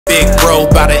know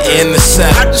about the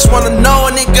innocent. I just wanna know,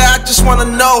 nigga, I just wanna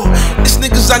know. These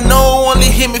niggas I know only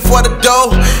hit me for the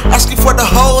dough. Asking for the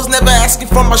hoes, never asking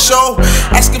for my show.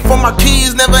 Asking for my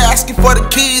keys, never asking for the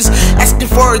keys. Asking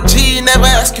for a G, never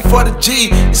asking for the G.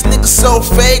 This nigga so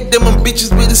fake, them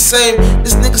bitches be the same.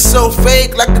 This nigga so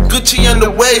fake, like the Gucci on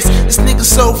the waist. This nigga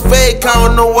so fake, I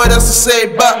don't know what else to say.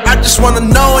 But I just wanna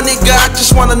know, nigga, I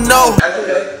just wanna know.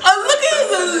 Oh, look at his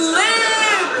lip.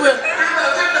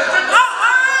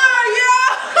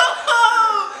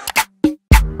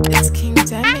 It's King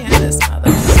Demi and this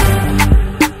mother.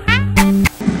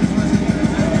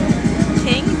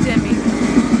 King Demi.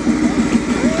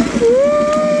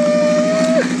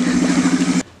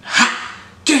 Ha!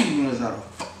 Dang, how the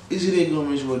fuck is it gonna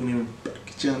make sure I can even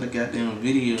get you on the goddamn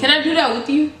video? Can I do that with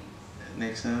you?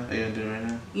 Next time? Are you gonna do it right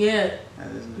now? Yeah.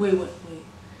 Wait.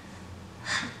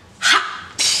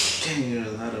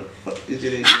 Dang, how the fuck is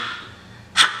it?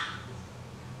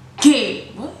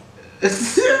 King, what?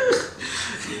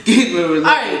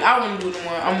 Alright, I don't want to do it no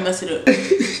more. I'm gonna mess it up.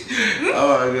 Oh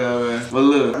my god, man. But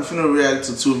look, I'm finna react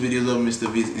to 2 videos of Mr.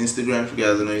 V's Instagram. If you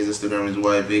guys don't know, his Instagram is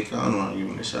YVic. I don't want to give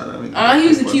him a shout out. Oh, he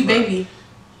was a cute baby.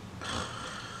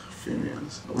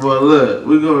 Females. Well, look,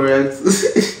 we're gonna react to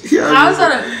How's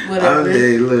that a whatever?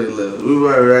 Okay, look. We're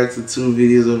gonna react to 2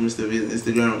 videos of Mr. V's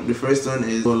Instagram. The first one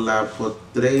is called La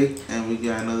Potre, and we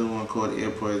got another one called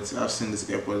AirPods. I've seen this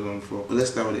AirPods one before. But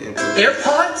let's start with the AirPods.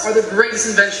 AirPods are the greatest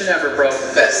invention ever, bro.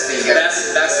 Best thing ever.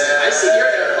 Best. I see your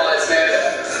AirPods, man.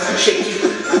 Shaky.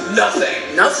 Nothing.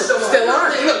 Still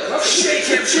on. Look, shake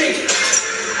him.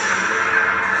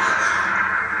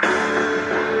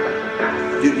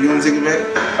 You wanna take it back?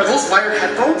 Are those wired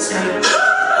headphones?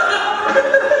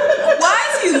 Why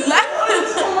is he laughing?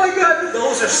 Oh my god,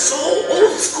 those are so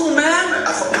old school, man.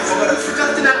 I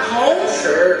forgot them at home.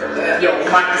 Sure. Yeah. Yo,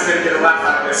 Mike is gonna get a laugh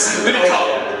out of this. Let me call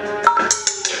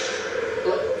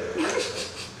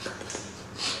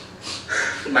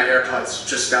him. My AirPods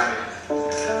just died.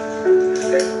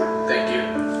 Okay, thank you.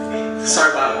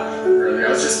 Sorry about earlier. I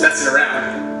was just messing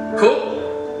around. Cool?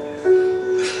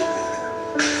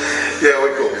 Yeah,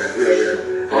 we're cool.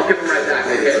 I'll give them right back.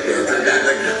 Okay.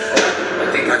 I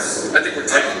think we're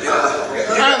tight.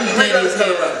 I'm dead as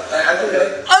hell.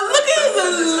 Oh, look at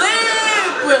his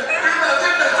lip.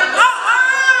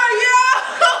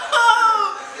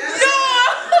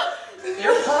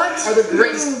 AirPods are the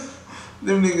greatest.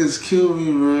 Them niggas kill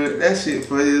me, bro. That shit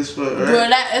funny as fuck, right? Bro,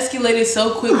 that escalated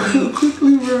so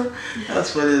quickly. Bro. That's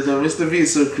funny as hell. Mr. V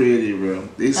is so creative, bro.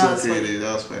 He's so creative. Funny.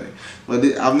 That was funny. But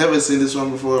I've never seen this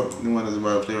one before. The one that's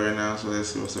about to play right now, so let's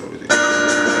see what's up with it.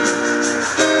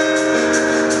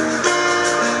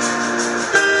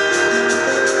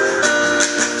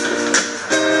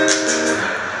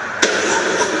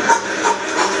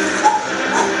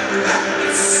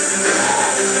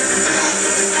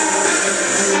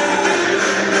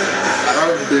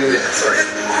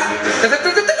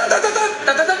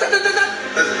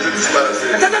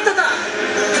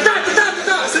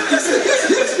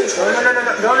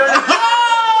 No.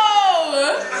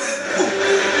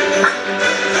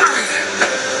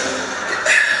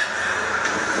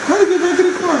 How to get back in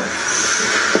the car?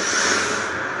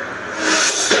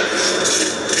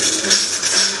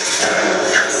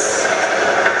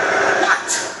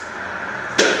 What?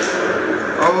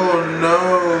 Oh no.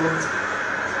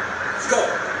 Let's go.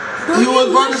 He was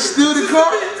about to steal the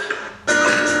car?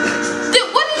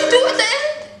 What did you do at the end?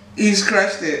 He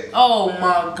scratched it. Oh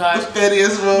my gosh. Petty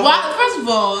as well. Why, first of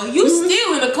all, you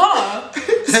stealing a car.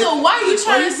 So why are you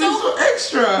trying to so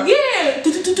extra? Yeah.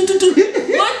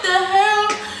 What the hell?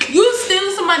 You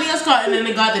stealing somebody else's car and then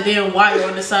they got the damn wire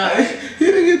on the side. He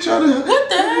didn't try to. What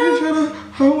the hell? Trying to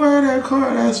hardwire that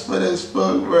car. That's funny as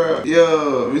fuck, bro.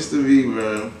 Yo, Mr. V,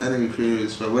 bro. That nigga creative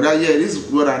as fuck. But yeah, this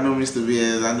is what I know Mr. V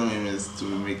as. I know him as to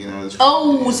be making all this.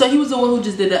 Oh, so he was the one who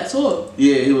just did that song?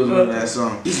 Yeah, he was on that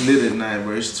song. He's lit at night,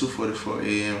 bro. It's 2:44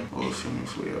 a.m. over filming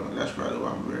for y'all. That's probably why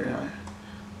I'm very high.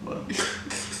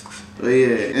 But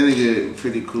yeah, that nigga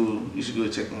pretty cool. You should go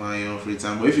check him out in your own free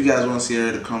time. But if you guys want to see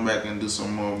her to come back and do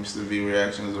some more Mr. V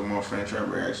reactions or more French rap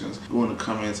reactions, go in the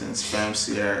comments and spam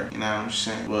Sierra. You know what I'm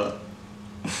saying? But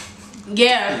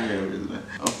yeah.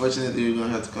 Unfortunately, we're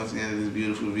gonna have to come to the end of this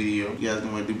beautiful video. You guys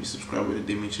know what to do. Subscribe with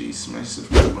the Demi. Smash the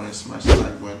subscribe button, smash the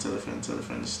like button, tell a friend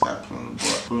to stop playing the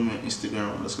ball. Follow me on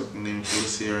Instagram, _Demi. Follow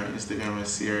Sierra on Instagram at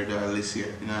Sierra.Alicia. You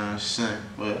know what I'm saying?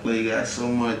 But love you guys so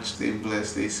much. Stay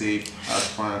blessed, stay safe, have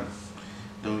fun.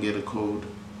 Don't get a cold.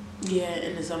 Yeah,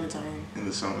 in the summertime. In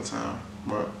the summertime.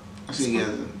 But I'll see you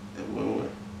guys in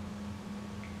what?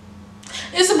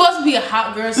 It's supposed to be a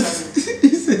hot girl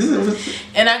summer.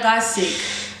 And I got sick.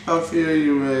 I feel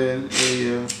you, man.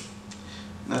 Hey,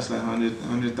 That's like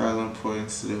 100,000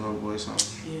 points to the whole boy song.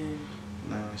 Yeah. You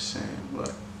know what I'm saying? But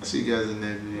I'll see you guys in the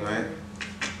next video, right?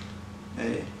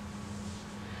 Hey.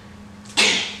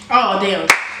 Oh, damn.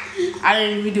 I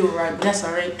didn't even do it right, but that's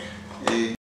alright.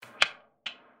 Hey.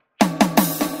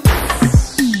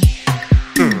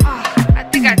 I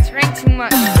think I drank too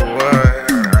much. What?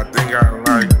 I think I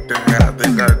like that. I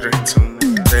think I drink too much.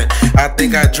 I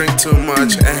think I drink too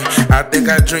much. I think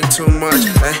I drink too much.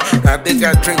 I think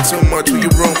I drink too much. Will you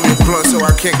roll me a blunt so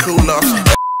I can't cool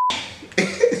off?